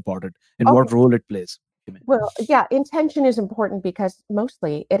that so important and Okay. what role it plays. Himay. Well, yeah, intention is important because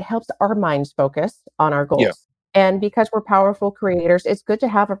mostly it helps our minds focus on our Yeah. goals. And because we're powerful creators, it's good to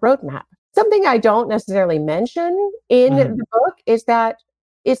have a roadmap. Something I don't necessarily mention in Mhm. the book is that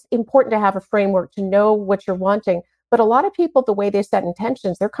it's important to have a framework to know what you're wanting. But a lot of people, the way they set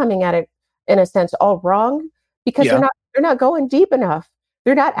intentions, they're coming at it in a sense all wrong because Yeah. they're not going deep enough.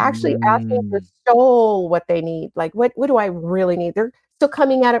 They're not actually asking their Mm. soul what they need. Like, what do I really need? They're still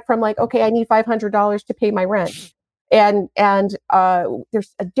coming at it from like, okay, I need $500 to pay my rent. And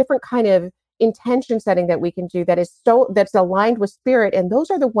there's a different kind of intention setting that we can do that's aligned with spirit. And those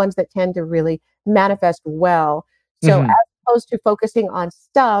are the ones that tend to really manifest well. So Mhm. as opposed to focusing on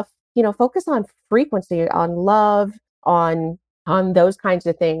stuff, focus on frequency, on love, on those kinds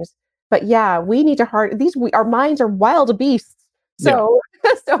of things. But yeah, we need to our minds are wild beasts. Yeah. So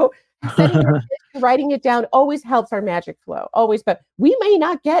so setting an intention, writing it down always helps our magic flow. Always, but we may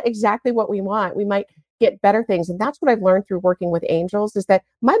not get exactly what we want. We might get better things. And that's what I've learned through working with angels is that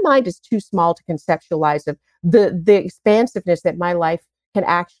my mind is too small to conceptualize of the expansiveness that my life can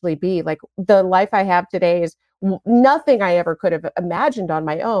actually be. Like the life I have today is nothing I ever could have imagined on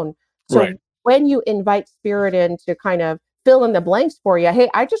my own. Right. So when you invite spirit in to kind of fill in the blanks for you, hey,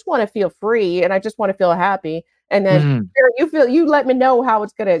 I just want to feel free and I just want to feel happy. And then Mhm. spirit, you let me know how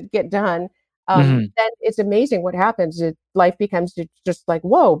it's gonna get done. Mhm. Then it's amazing what happens. Life becomes just like,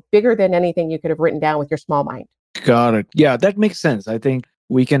 whoa, bigger than anything you could have written down with your small mind. Got it. Yeah, that makes sense. I think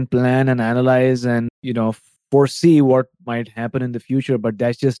we can plan and analyze and, foresee what might happen in the future, but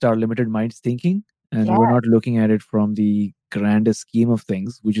that's just our limited minds thinking. And Yeah, we're not looking at it from the grandest scheme of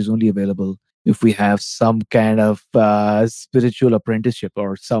things, which is only available if we have some kind of spiritual apprenticeship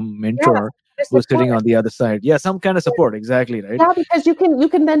or some yeah, mentor the who's support. sitting on the other side. Yeah, some kind of support. Exactly. Right. Yeah, because you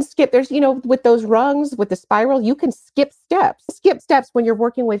can then skip. There's with those rungs with the spiral, you can skip steps. Skip steps when you're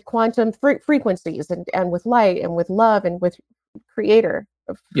working with quantum frequencies and with light and with love and with creator,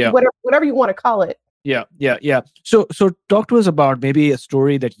 Yeah. whatever you want to call it. Yeah, yeah, yeah. So talk to us about maybe a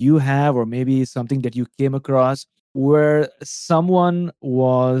story that you have, or maybe something that you came across where someone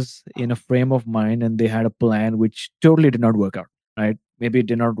was in a frame of mind and they had a plan which totally did not work out, right? Maybe it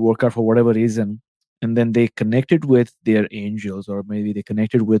did not work out for whatever reason. And then they connected with their angels, or maybe they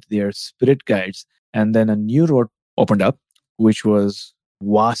connected with their spirit guides. And then a new road opened up, which was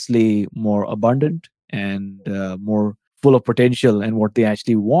vastly more abundant and more full of potential and what they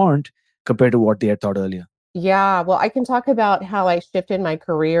actually want compared to what they had thought earlier. Yeah, well, I can talk about how I shifted my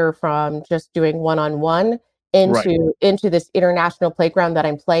career from just doing one-on-one Right. into this international playground that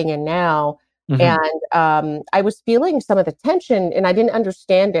I'm playing in now. Hmm. And I was feeling some of the tension, and I didn't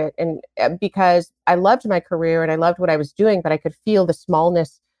understand it, and because I loved my career and I loved what I was doing, but I could feel the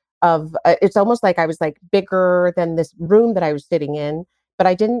smallness of it's almost like I was like bigger than this room that I was sitting in, but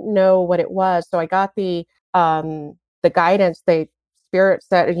I didn't know what it was. So I got the guidance. They spirit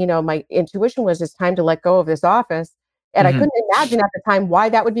said, my intuition was it's time to let go of this office. And I Hmm. couldn't imagine at the time why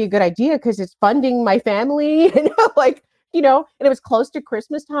that would be a good idea because it's funding my family, like, and it was close to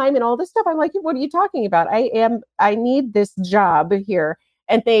Christmas time and all this stuff. I'm like, what are you talking about? I need this job here.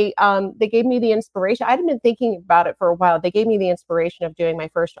 And they gave me the inspiration. I'd been thinking about it for a while. They gave me the inspiration of doing my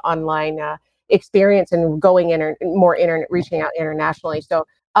first online experience and going more internet, reaching out internationally. So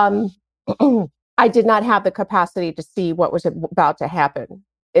um, I did not have the capacity to see what was about to happen.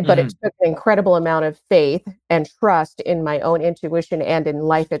 But it Hmm. took an incredible amount of faith and trust in my own intuition and in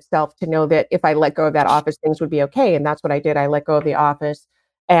life itself to know that if I let go of that office, things would be okay. And that's what I did. I let go of the office,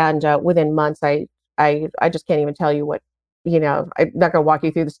 and within months, I just can't even tell you what, I'm not going to walk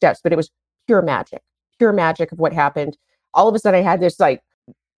you through the steps, but it was pure magic of what happened. All of a sudden, I had this like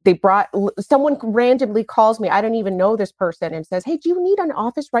they brought someone randomly calls me. I don't even know this person and says, "Hey, do you need an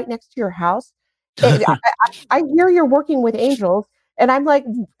office right next to your house? I hear you're working with angels." And I'm like,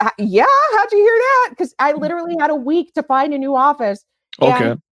 "Yeah, how'd you hear that?" Because I literally had a week to find a new office,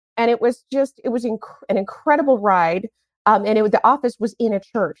 and Okay. it was an incredible ride. The office was in a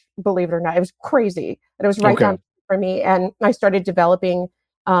church, believe it or not. It was crazy, and it was right Okay. down for me. And I started developing,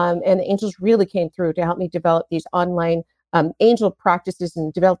 and the angels really came through to help me develop these online angel practices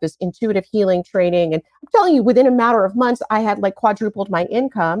and develop this intuitive healing training. And I'm telling you, within a matter of months, I had like quadrupled my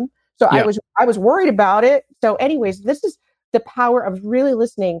income. So Yeah. I was worried about it. So, anyways, this is the power of really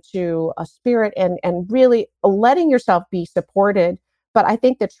listening to a spirit and really letting yourself be supported. But I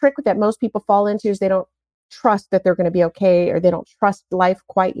think the trick that most people fall into is they don't trust that they're going to be okay, or they don't trust life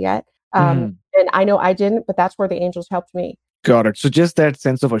quite yet. Mhm. And I know I didn't, but that's where the angels helped me. Got it. So just that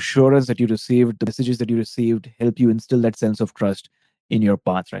sense of assurance that you received, the messages that you received help you instill that sense of trust in your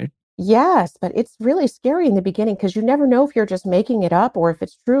path, right? Yes, but it's really scary in the beginning because you never know if you're just making it up or if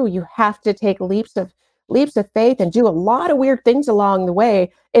it's true. You have to take leaps of faith and do a lot of weird things along the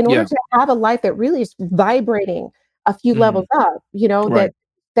way in order Yeah. to have a life that really is vibrating a few levels Mhm. up, Right.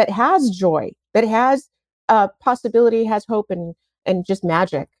 that has joy, that has possibility, has hope and just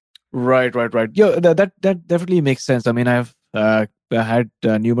magic. Right, right, right. Yeah, that definitely makes sense. I mean, I had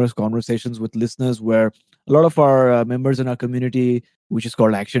numerous conversations with listeners where a lot of our members in our community, which is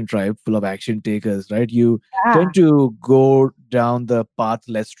called Action Tribe, full of action takers, right? You Yeah. tend to go down the path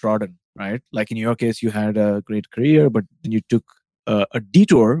less trodden, right? Like in your case, you had a great career, but then you took a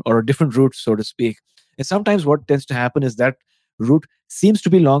detour or a different route, so to speak. And sometimes what tends to happen is that route seems to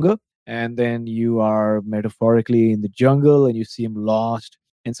be longer, and then you are metaphorically in the jungle and you seem lost,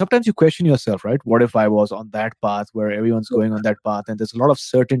 and sometimes you question yourself, right? What if I was on that path where everyone's going on that path and there's a lot of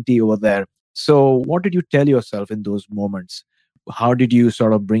certainty over there? So, what did you tell yourself in those moments? How did you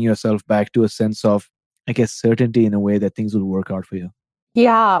sort of bring yourself back to a sense of, I guess, certainty in a way that things will work out for you?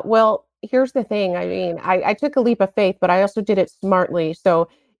 Yeah, well, here's the thing. I mean, I took a leap of faith, but I also did it smartly. So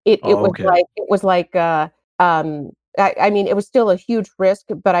Okay. it was like I mean, it was still a huge risk,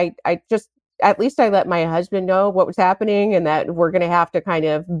 but I just at least I let my husband know what was happening and that we're going to have to kind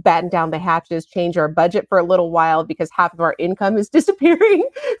of batten down the hatches, change our budget for a little while because half of our income is disappearing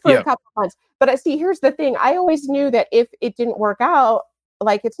for a Yeah. couple of months. But I see, here's the thing. I always knew that if it didn't work out,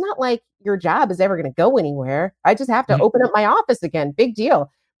 like it's not like your job is ever going to go anywhere. I just have to Mhm. open up my office again. Big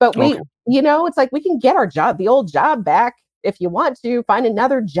deal. But Okay. it's like we can get our job, the old job back if you want to find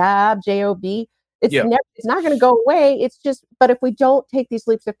another job. Yeah. It's not going to go away. It's just, but if we don't take these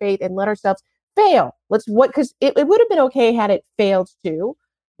leaps of faith and let ourselves fail, because it would have been okay had it failed too.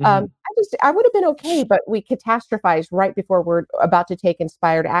 Hmm. I would have been okay, but we catastrophized right before we're about to take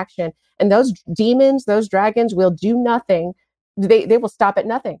inspired action. And those demons, those dragons will do nothing. They will stop at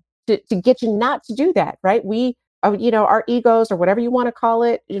nothing to get you not to do that, right? Our egos or whatever you want to call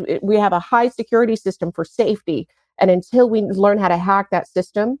it, we have a high security system for safety. And until we learn how to hack that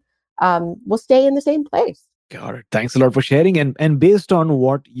system, we'll stay in the same place. Got it. Thanks a lot for sharing. And based on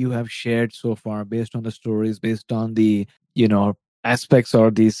what you have shared so far, based on the stories, based on the, you know, aspects or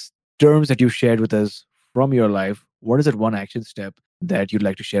these terms that you shared with us from your life, what is that one action step that you'd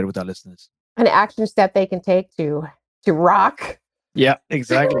like to share with our listeners? An action step they can take to rock. Yeah,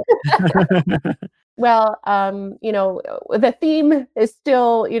 exactly. Well, the theme is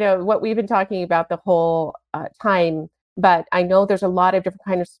still, what we've been talking about the whole time. But I know there's a lot of different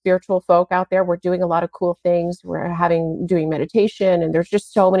kind of spiritual folk out there. We're doing a lot of cool things. Doing meditation, and there's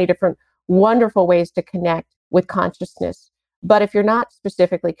just so many different wonderful ways to connect with consciousness. But if you're not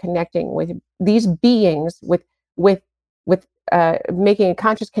specifically connecting with these beings, with making a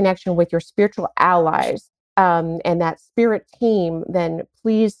conscious connection with your spiritual allies, and that spirit team, then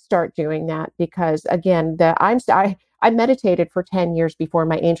please start doing that because again, I meditated for 10 years before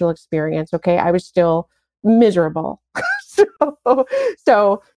my angel experience. Okay, I was still miserable. so,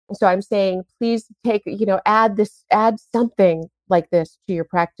 so So I'm saying, please take, add something like this to your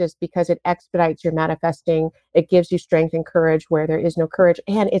practice because it expedites your manifesting. It gives you strength and courage where there is no courage.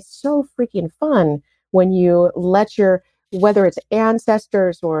 And it's so freaking fun when you let whether it's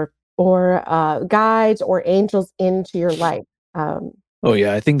ancestors or guides or angels into your life. Um, Oh,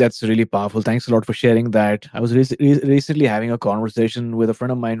 yeah, I think that's really powerful. Thanks a lot for sharing that. I was recently having a conversation with a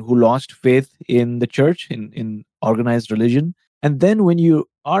friend of mine who lost faith in the church, in organized religion. And then when you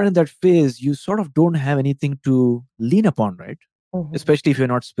are in that phase, you sort of don't have anything to lean upon, right? mhm, Especially if you're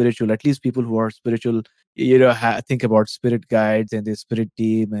not spiritual. At least people who are spiritual, think about spirit guides and their spirit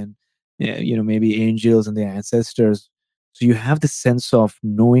team and, maybe angels and their ancestors. So you have this sense of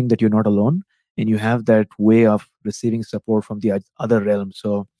knowing that you're not alone and you have that way of receiving support from the other realm.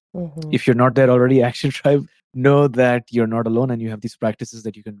 So mhm, if you're not there already, Action Tribe, know that you're not alone and you have these practices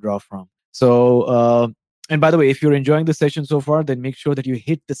that you can draw from. So, and by the way, if you're enjoying the session so far, then make sure that you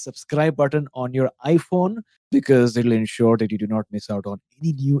hit the subscribe button on your iPhone because it'll ensure that you do not miss out on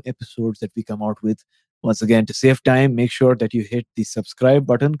any new episodes that we come out with. Once again, to save time, make sure that you hit the subscribe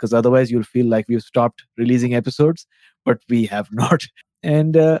button because otherwise you'll feel like we've stopped releasing episodes, but we have not.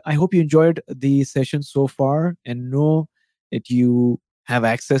 And I hope you enjoyed the session so far and know that you have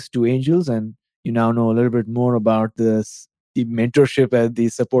access to angels and you now know a little bit more about the mentorship and the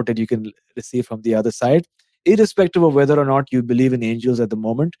support that you can receive from the other side. Irrespective of whether or not you believe in angels at the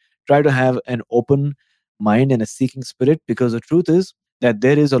moment, try to have an open mind and a seeking spirit because the truth is that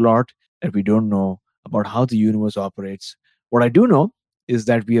there is a lot that we don't know about how the universe operates. What I do know is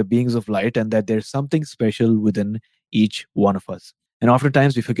that we are beings of light and that there's something special within each one of us. And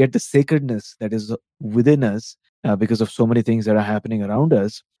oftentimes we forget the sacredness that is within us because of so many things that are happening around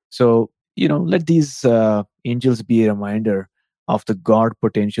us. So, let these angels be a reminder of the God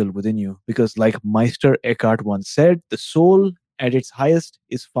potential within you. Because, like Meister Eckhart once said, the soul at its highest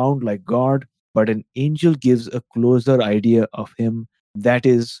is found like God, but an angel gives a closer idea of him. That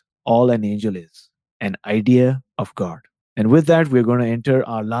is all an angel is, an idea of God. And with that, we're going to enter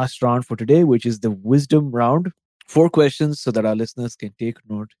our last round for today, which is the wisdom round. 4 questions so that our listeners can take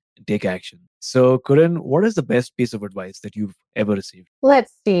note and take action. So, Corinne, what is the best piece of advice that you've ever received?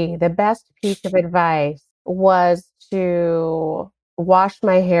 Let's see. The best piece of advice was to wash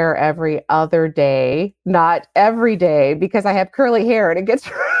my hair every other day, not every day, because I have curly hair and it gets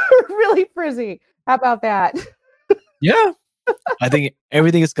really frizzy. How about that? Yeah, I think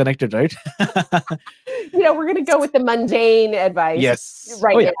everything is connected, right? We're going to go with the mundane advice Yes. Oh,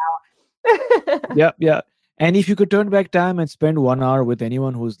 right yeah. now. Yeah, yeah. And if you could turn back time and spend 1 hour with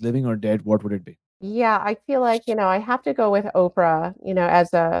anyone who's living or dead, what would it be? Yeah, I feel like, I have to go with Oprah,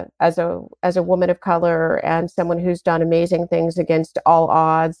 as a woman of color and someone who's done amazing things against all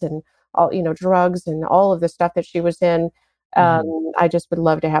odds and all, drugs and all of the stuff that she was in. Mhm. I just would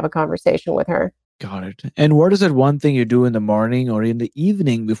love to have a conversation with her. Got it. And what is that one thing you do in the morning or in the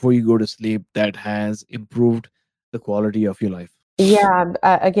evening before you go to sleep that has improved the quality of your life? Yeah,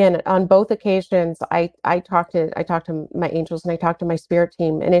 again, on both occasions, I talk to my angels and I talk to my spirit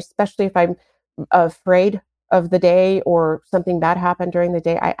team, and especially if I'm afraid of the day or something bad happened during the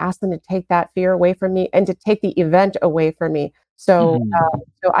day, I ask them to take that fear away from me and to take the event away from me. So, Mhm.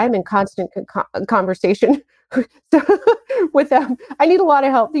 so I'm in constant conversation so, with them. I need a lot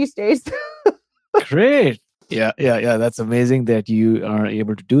of help these days. Great. Yeah, yeah, yeah. That's amazing that you are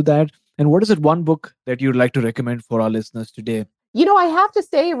able to do that. And what is it one book that you'd like to recommend for our listeners today? I have to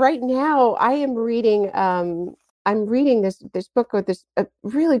say right now, I'm reading this book with this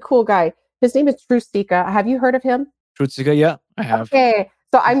really cool guy. His name is True Sika. Have you heard of him? Truth Seeker? Yeah, I have. Okay.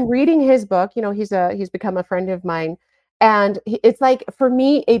 So I'm reading his book. He's become a friend of mine. And it's like for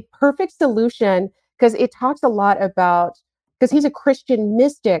me a perfect solution because it talks a lot about because he's a Christian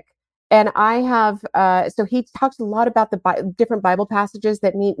mystic. And I have so he talks a lot about the different Bible passages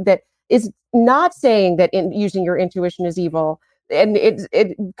that mean that is not saying that using your intuition is evil. And it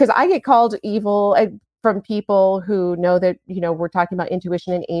because I get called evil from people who know that we're talking about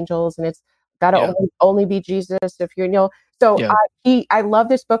intuition and angels and it's got to Yeah, only be Jesus if so yeah, I love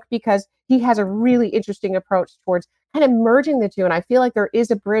this book because he has a really interesting approach towards kind of merging the two, and I feel like there is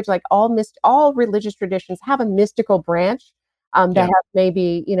a bridge. Like all religious traditions have a mystical branch that yeah. have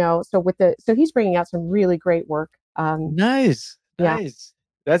maybe so he's bringing out some really great work. Nice, Yeah, nice.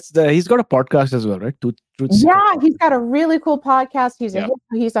 He's got a podcast as well, right? Truth Seeker yeah, he's podcast. got a really cool podcast. Yeah,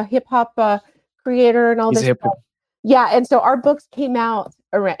 He's a hip hop creator and all he's this hip. stuff. Yeah, and so our books came out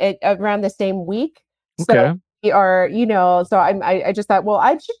around the same week. So Okay. we are, so I just thought, well,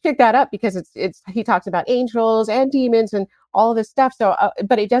 I should pick that up because it's he talks about angels and demons and all of this stuff. So,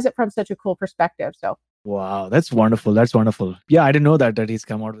 but it does it from such a cool perspective. So Wow, that's wonderful. That's wonderful. Yeah, I didn't know that he's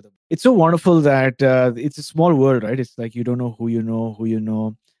come out with it. It's so wonderful that it's a small world, right? It's like you don't know who you know, who you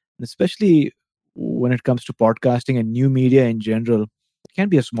know, and especially when it comes to podcasting and new media in general, it can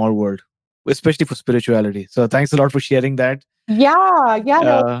be a small world, especially for spirituality. So thanks a lot for sharing that. Yeah, no,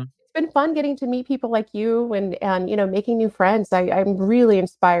 Uh, it's been fun getting to meet people like you and making new friends. I'm really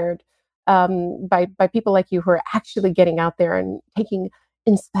inspired by people like you who are actually getting out there and taking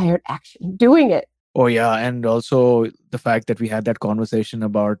inspired action, doing it. oh yeah, and also the fact that we had that conversation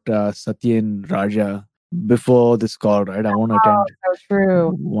about Satyen Raja before this call, right? I want to Oh, attend so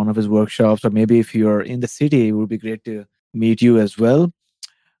true. one of his workshops, or maybe if you're in the city, it would be great to meet you as well.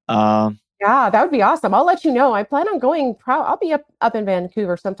 Uh, Yeah, that would be awesome. I'll let you know. I plan on going. I'll be up in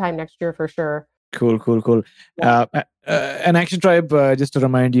Vancouver sometime next year for sure. cool, cool, cool. Yeah. An Action Tribe, just to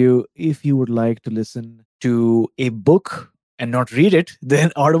remind you, if you would like to listen to a book and not read it,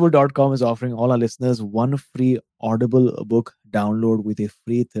 then audible.com is offering all our listeners one free Audible book download with a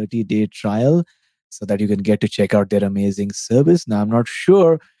free 30-day trial so that you can get to check out their amazing service. Now, I'm not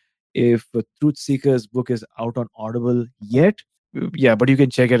sure if Truth Seeker's book is out on Audible yet. Yeah, but you can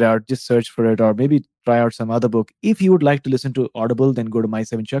check it out. Just search for it or maybe try out some other book. If you would like to listen to Audible, then go to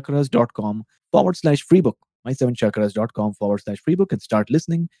my7chakras.com/free book. My7chakras.com/free book and start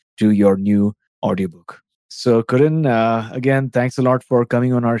listening to your new audiobook. So, Corinne, again, thanks a lot for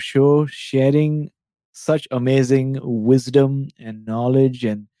coming on our show, sharing such amazing wisdom and knowledge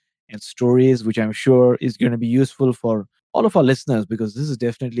and stories, which I'm sure is going to be useful for all of our listeners because this is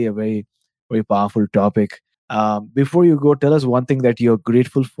definitely a very, very powerful topic. Before you go, tell us one thing that you're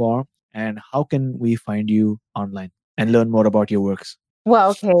grateful for and how can we find you online and learn more about your works?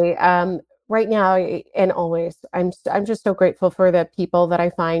 Well, okay. Right now and always, I'm just so grateful for the people that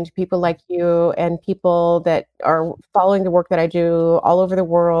I find, people like you, and people that are following the work that I do all over the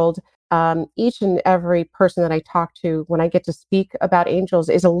world. Each and every person that I talk to, when I get to speak about angels,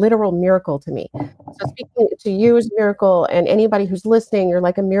 is a literal miracle to me. So speaking to you is a miracle, and anybody who's listening, you're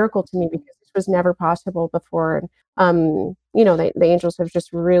like a miracle to me because this was never possible before. And the angels have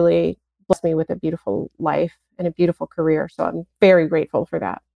just really blessed me with a beautiful life and a beautiful career. So I'm very grateful for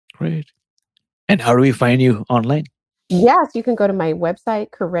that. Great. And how do we find you online? Yes, you can go to my website,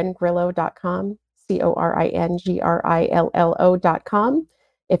 CorinGrillo.com, CoringRillo.com.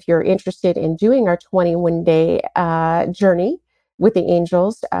 If you're interested in doing our 21-day journey with the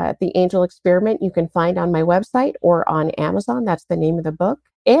angels, the angel experiment, you can find on my website or on Amazon. That's the name of the book.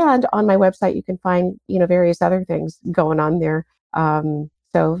 And on my website, you can find, various other things going on there.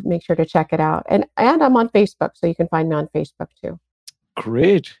 So make sure to check it out. And I'm on Facebook, so you can find me on Facebook too.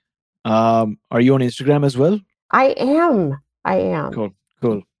 Great. Are you on Instagram as well? I am. I am. Cool.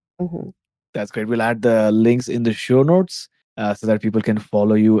 Cool. Mm-hmm. That's great. We'll add the links in the show notes so that people can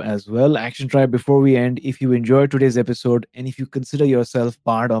follow you as well. Action Tribe, before we end, if you enjoyed today's episode and if you consider yourself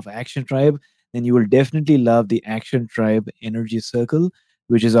part of Action Tribe, then you will definitely love the Action Tribe Energy Circle,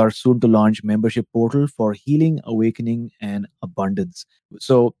 which is our soon to launch membership portal for healing, awakening, and abundance.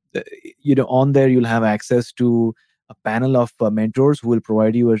 So, on there, you'll have access to a panel of mentors who will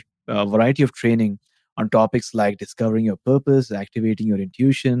provide you a variety of training on topics like discovering your purpose, activating your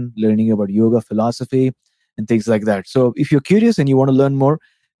intuition, learning about yoga philosophy, and things like that. So if you're curious and you want to learn more,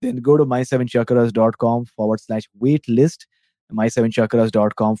 then go to my7chakras.com/waitlist,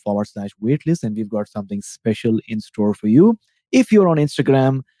 my7chakras.com/waitlist, and we've got something special in store for you. If you're on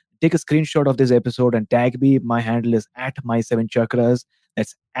Instagram, take a screenshot of this episode and tag me. My handle is at my7chakras.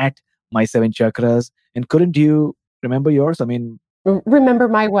 That's at my7chakras. And couldn't you remember yours? I mean, Remember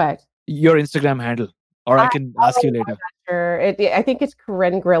my what? your Instagram handle, or I can ask you I'm later. not sure. I think it's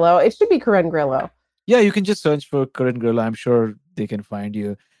Corinne Grillo. It should be Corinne Grillo. Yeah, you can just search for Corin Grillo. I'm sure they can find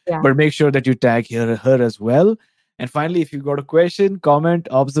you. Yeah. But make sure that you tag her as well. And finally, if you've got a question, comment,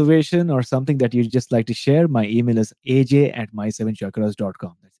 observation, or something that you'd just like to share, my email is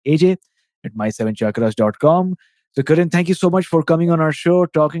aj@my7chakras.com. That's aj@my7chakras.com. So, Corinne, thank you so much for coming on our show,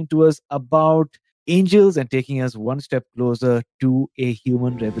 talking to us about angels and taking us one step closer to a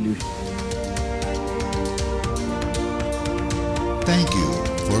human revolution. Thank you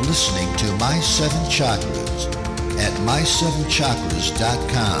for listening to My Seven Chakras at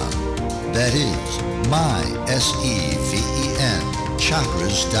my7chakras.com. That is my, SEVEN,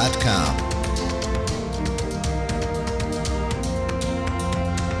 chakras.com.